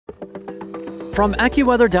From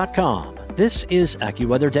AccuWeather.com, this is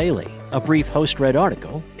AccuWeather Daily, a brief host-read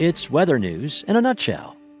article. It's weather news in a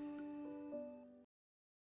nutshell.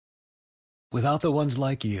 Without the ones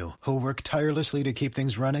like you, who work tirelessly to keep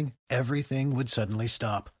things running, everything would suddenly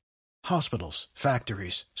stop. Hospitals,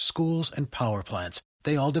 factories, schools, and power plants,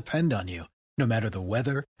 they all depend on you. No matter the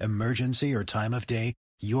weather, emergency, or time of day,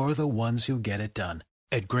 you're the ones who get it done.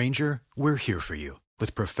 At Grainger, we're here for you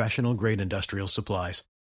with professional-grade industrial supplies.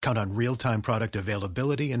 Count on real-time product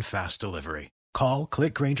availability and fast delivery. Call,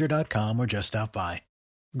 click Grainger.com, or just stop by.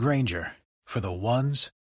 Grainger, for the ones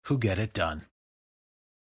who get it done.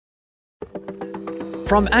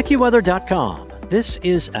 From AccuWeather.com, this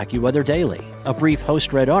is AccuWeather Daily, a brief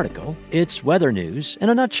host-read article. It's weather news in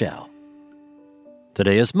a nutshell.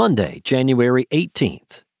 Today is Monday, January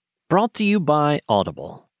 18th. Brought to you by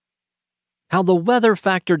Audible. How the Weather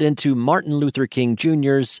Factored into Martin Luther King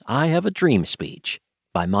Jr.'s I Have a Dream speech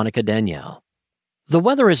by Monica Danielle. The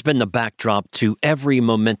weather has been the backdrop to every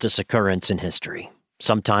momentous occurrence in history.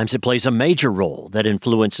 Sometimes it plays a major role that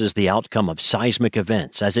influences the outcome of seismic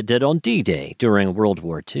events, as it did on D-Day during World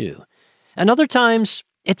War II. And other times,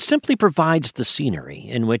 it simply provides the scenery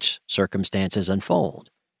in which circumstances unfold.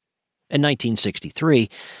 In 1963,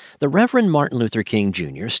 the Reverend Martin Luther King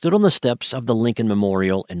Jr. stood on the steps of the Lincoln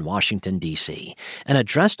Memorial in Washington, D.C., and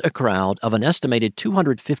addressed a crowd of an estimated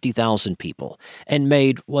 250,000 people and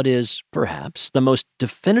made what is, perhaps, the most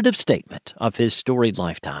definitive statement of his storied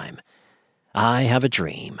lifetime. I have a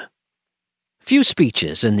dream. Few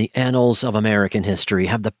speeches in the annals of American history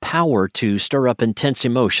have the power to stir up intense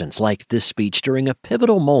emotions like this speech during a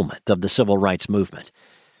pivotal moment of the civil rights movement.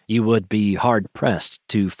 You would be hard-pressed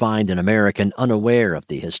to find an American unaware of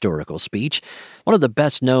the historical speech, one of the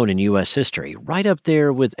best known in U.S. history, right up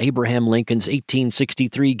there with Abraham Lincoln's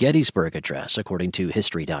 1863 Gettysburg Address, according to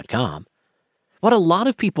History.com. What a lot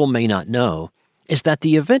of people may not know is that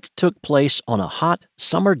the event took place on a hot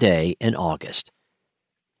summer day in August.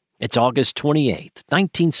 It's August 28,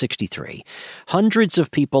 1963. Hundreds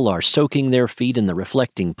of people are soaking their feet in the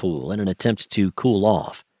reflecting pool in an attempt to cool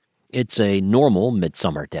off. It's a normal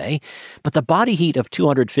midsummer day, but the body heat of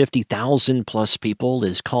 250,000 plus people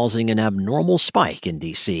is causing an abnormal spike in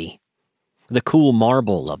D.C. The cool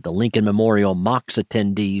marble of the Lincoln Memorial mocks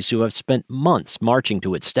attendees who have spent months marching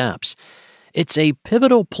to its steps. It's a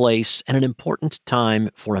pivotal place and an important time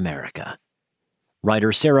for America.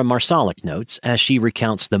 Writer Sarah Marsalic notes as she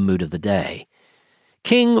recounts the mood of the day.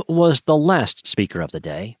 King was the last speaker of the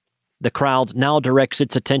day. The crowd now directs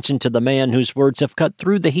its attention to the man whose words have cut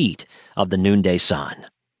through the heat of the noonday sun.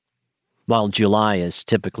 While July is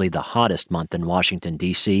typically the hottest month in Washington,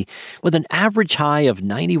 D.C., with an average high of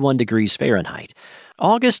 91 degrees Fahrenheit,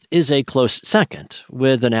 August is a close second,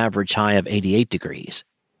 with an average high of 88 degrees.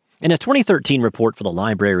 In a 2013 report for the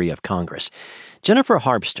Library of Congress, Jennifer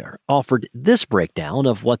Harpster offered this breakdown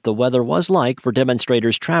of what the weather was like for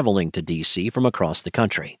demonstrators traveling to D.C. from across the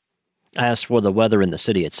country. As for the weather in the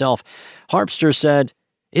city itself, Harpster said,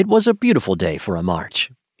 "It was a beautiful day for a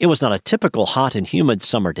march. It was not a typical hot and humid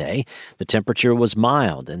summer day. The temperature was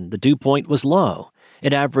mild and the dew point was low.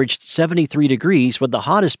 It averaged 73 degrees, with the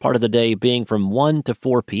hottest part of the day being from 1 to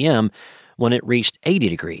 4 p.m. when it reached 80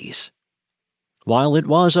 degrees. While it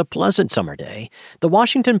was a pleasant summer day, the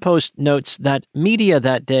Washington Post notes that media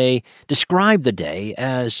that day described the day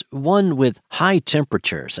as one with high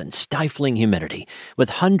temperatures and stifling humidity, with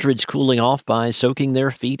hundreds cooling off by soaking their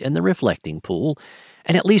feet in the reflecting pool,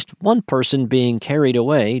 and at least one person being carried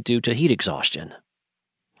away due to heat exhaustion.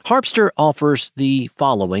 Harpster offers the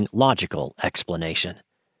following logical explanation.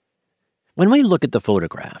 When we look at the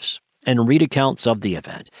photographs and read accounts of the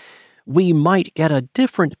event, we might get a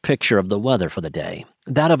different picture of the weather for the day,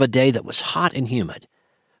 that of a day that was hot and humid.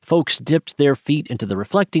 Folks dipped their feet into the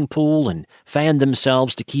reflecting pool and fanned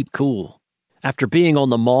themselves to keep cool. After being on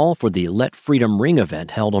the mall for the Let Freedom Ring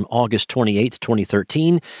event held on August 28,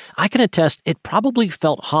 2013, I can attest it probably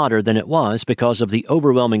felt hotter than it was because of the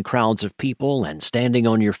overwhelming crowds of people and standing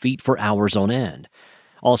on your feet for hours on end.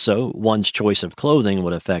 Also, one's choice of clothing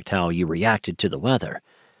would affect how you reacted to the weather.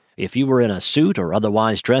 If you were in a suit or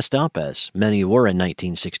otherwise dressed up, as many were in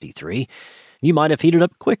 1963, you might have heated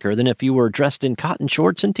up quicker than if you were dressed in cotton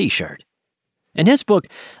shorts and t-shirt. In his book,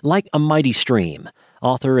 Like a Mighty Stream,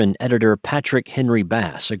 author and editor Patrick Henry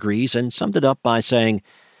Bass agrees and summed it up by saying,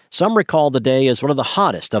 "Some recall the day as one of the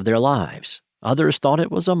hottest of their lives. Others thought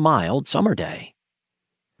it was a mild summer day."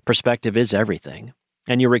 Perspective is everything,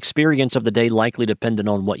 and your experience of the day likely depended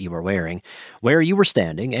on what you were wearing, where you were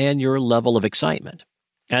standing, and your level of excitement.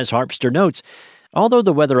 As Harpster notes, although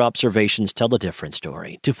the weather observations tell a different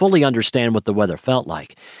story, to fully understand what the weather felt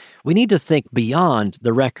like, We need to think beyond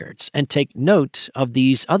the records and take note of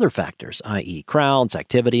these other factors, i.e., crowds,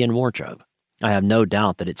 activity, and wardrobe. I have no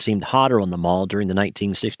doubt that it seemed hotter on the mall during the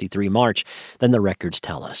 1963 march than the records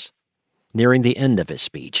tell us. Nearing the end of his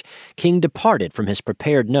speech, King departed from his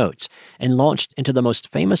prepared notes and launched into the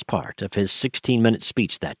most famous part of his 16-minute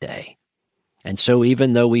speech that day. And so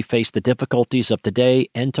even though we face the difficulties of today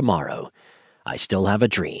and tomorrow, I still have a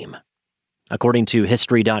dream. According to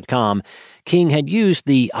History.com, King had used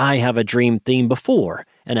the I Have a Dream theme before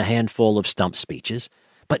in a handful of stump speeches,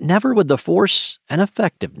 but never with the force and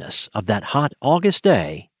effectiveness of that hot August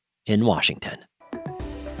day in Washington.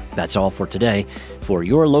 That's all for today. For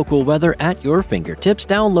your local weather at your fingertips,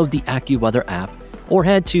 download the AccuWeather app or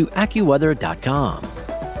head to AccuWeather.com.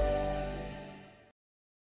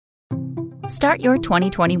 Start your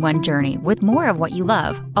 2021 journey with more of what you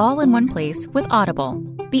love, all in one place with Audible.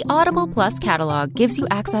 The Audible Plus catalog gives you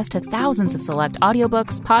access to thousands of select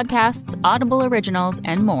audiobooks, podcasts, Audible originals,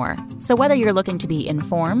 and more. So whether you're looking to be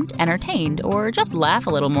informed, entertained, or just laugh a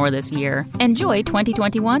little more this year, enjoy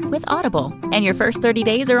 2021 with Audible. And your first 30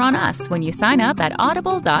 days are on us when you sign up at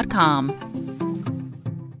audible.com.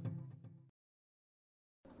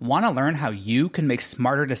 Want to learn how you can make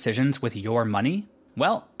smarter decisions with your money?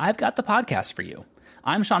 Well, I've got the podcast for you.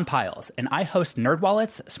 I'm Sean Piles, and I host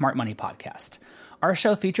NerdWallet's Smart Money Podcast. Our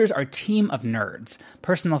show features our team of nerds,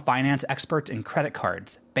 personal finance experts in credit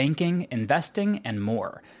cards, banking, investing, and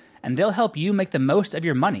more. And they'll help you make the most of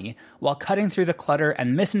your money while cutting through the clutter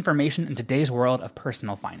and misinformation in today's world of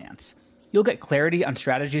personal finance. You'll get clarity on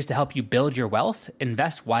strategies to help you build your wealth,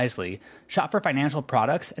 invest wisely, shop for financial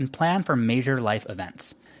products, and plan for major life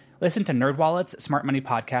events. Listen to NerdWallet's Smart Money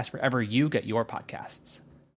Podcast wherever you get your podcasts.